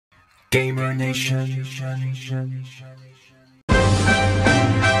Gamer Nation.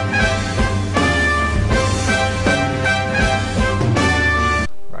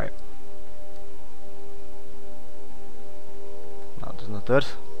 Right. That doesn't look good.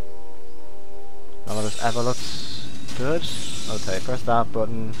 None of this ever looks good. Okay, press that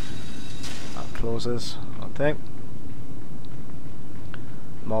button. That closes. Okay.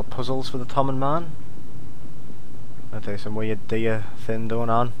 More puzzles for the Tom and Man. Okay, some weird deer thing going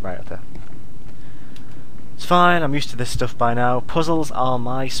on. Right, okay. It's fine, I'm used to this stuff by now. Puzzles are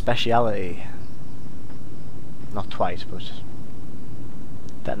my speciality. Not quite, but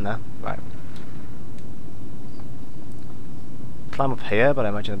getting there. Right. Climb up here, but I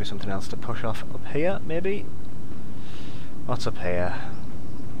imagine there'll be something else to push off up here, maybe? What's up here?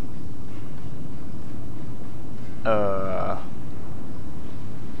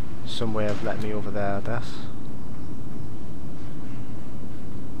 Some way of letting me over there, I guess.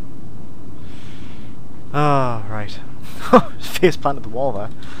 Oh, right. Face planted the wall there.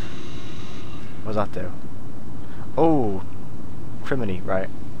 What does that do? Oh, criminy, right.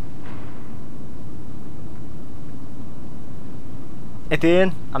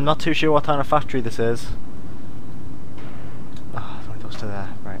 Again, I'm not too sure what kind of factory this is. Oh, it's only those two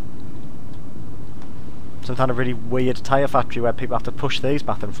there, right. Some kind of really weird tyre factory where people have to push these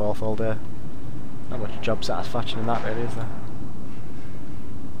back and forth all day. Not much job satisfaction in that, really, is there?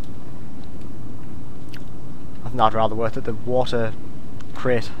 I think I'd rather work at the water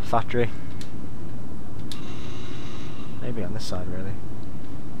crate factory. Maybe on this side, really.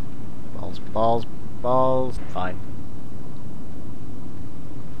 Balls, balls, balls. Fine.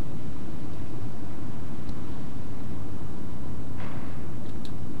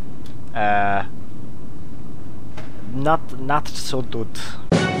 Not so good.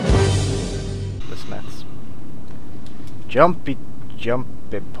 The Smiths. Jumpy,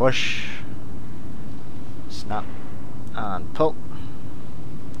 jumpy, push. Snap and pull.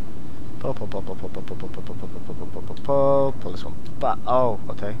 Pull, pull, pull, pull, pull, pull, pull, pull, pull, pull, pull, pull, pull, pull, pull, pull, pull this one back. Oh,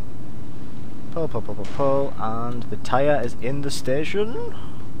 okay. Pull, pull, pull, pull, pull, and the tire is in the station.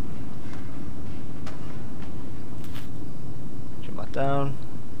 Jump that down.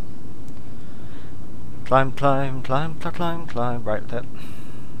 Climb, climb, climb, climb, climb, climb. Right with it.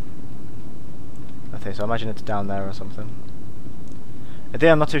 Okay, so I imagine it's down there or something.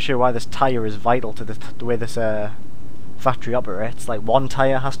 Again, I'm not too sure why this tyre is vital to the way this factory operates. Like, one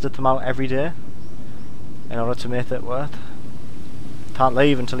tyre has to come out every day in order to make it work. Can't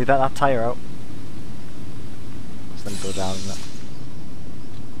leave until you get that tyre out. Let's then go down, isn't it?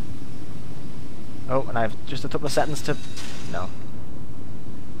 Oh, and I have just a couple of seconds to... No.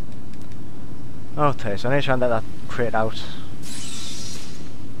 Okay, so I need to try and let that crate out.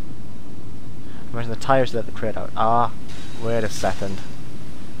 Imagine the tyres let the crate out. Ah, wait a second.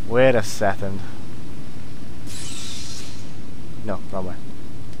 Wait a second. No, wrong way.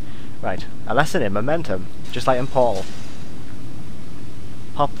 Right, a lesson in momentum, just like in Paul.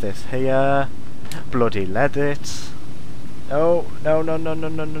 Pop this here. Bloody let it. No, no, no, no, no,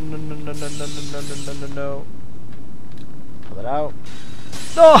 no, no, no, no, no, no, no, no, no, no, no, no. Pull it out.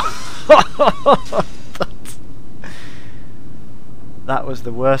 No! That was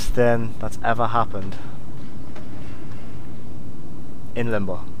the worst thing that's ever happened in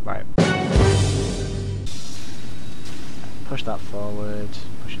Limbo. Right. Push that forward.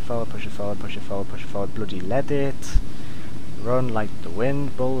 Push it forward, push it forward, push it forward, push it forward. Bloody let it. Run like the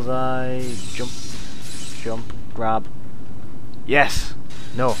wind, bullseye. Jump, jump, grab. Yes!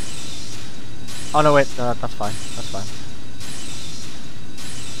 No. Oh no, wait, no, that's fine. That's fine.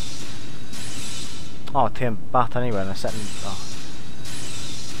 Oh, it came back anyway, and I set him. Oh.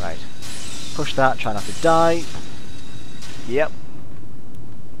 Right. Push that, try not to die. Yep.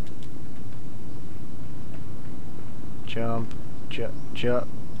 Jump, jump, jump,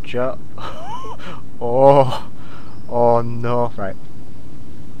 jump. Oh. Oh no. Right.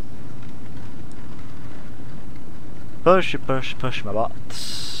 Push, push, push my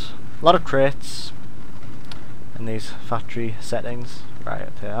butts. A lot of crates in these factory settings. Right,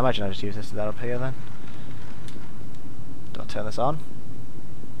 okay. I imagine I just use this to that up here then. Don't turn this on.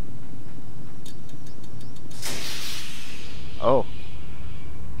 Oh.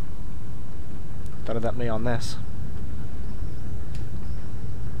 Don't let me on this.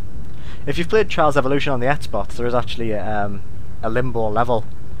 If you've played Trials Evolution on the Xbox, there is actually a Limbo level,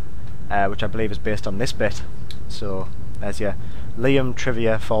 which I believe is based on this bit. So, there's your Liam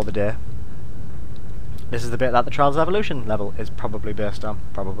trivia for the day. This is the bit that the Trials Evolution level is probably based on,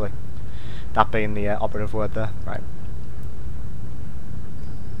 probably. That being the operative word there, right.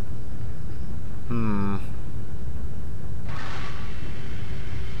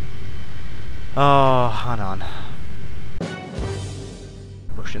 Oh, hang on.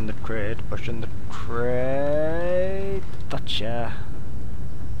 Pushing the crate, pushing the crate. Gotcha.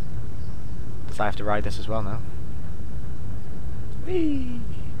 Does I have to ride this as well now? Whee!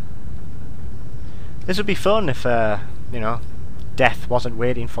 This would be fun if, you know, death wasn't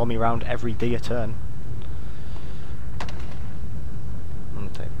waiting for me around every day a turn.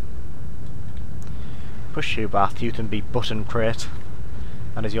 Push you, Bath. You can be button crate.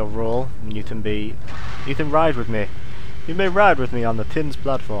 That is your role. And you can ride with me. You may ride with me on the Tins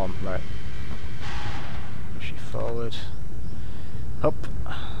platform. Right. Push you forward. Up.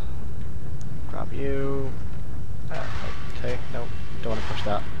 Grab you. Okay. Nope. Don't want to push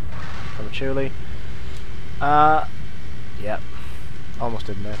that prematurely. Yeah. Almost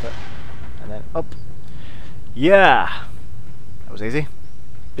didn't make it. And then up. Yeah! That was easy.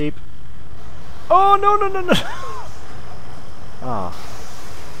 Beep. Oh, no, no, no, no! Oh.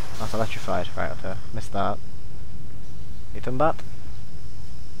 That's electrified. Right, okay. Missed that. You done that?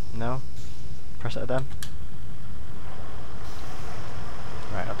 No? Press it again.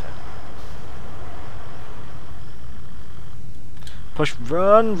 Right, okay. Push,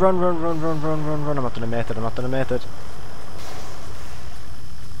 run, run, run, run, run, run, run, run. I'm not gonna make it, I'm not gonna make it.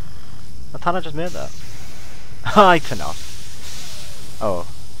 I thought I just made that. I cannot. Oh.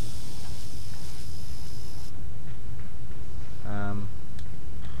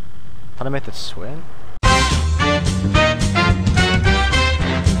 Thought I made that swing.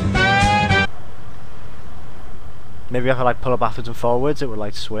 Maybe if I like pull it backwards and forwards, it would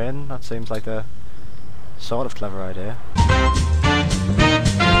like swing. That seems like a sort of clever idea.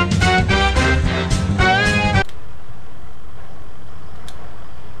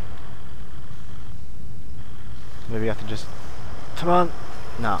 Maybe I have to just... Come on!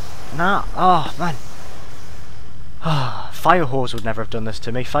 No. No! Oh, man! Fire Hose would never have done this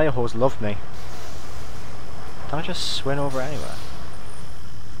to me. Fire Hose loved me. Can I just swing over anywhere?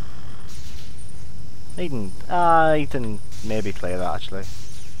 He didn't maybe clear that actually.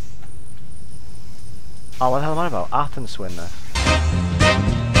 Oh, what the hell am I about? Athens swing there.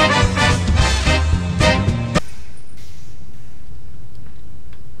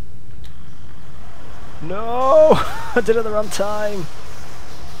 No! I did it at the wrong time!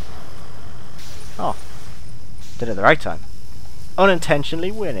 Oh. Did it at the right time.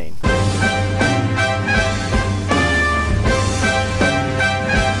 Unintentionally winning.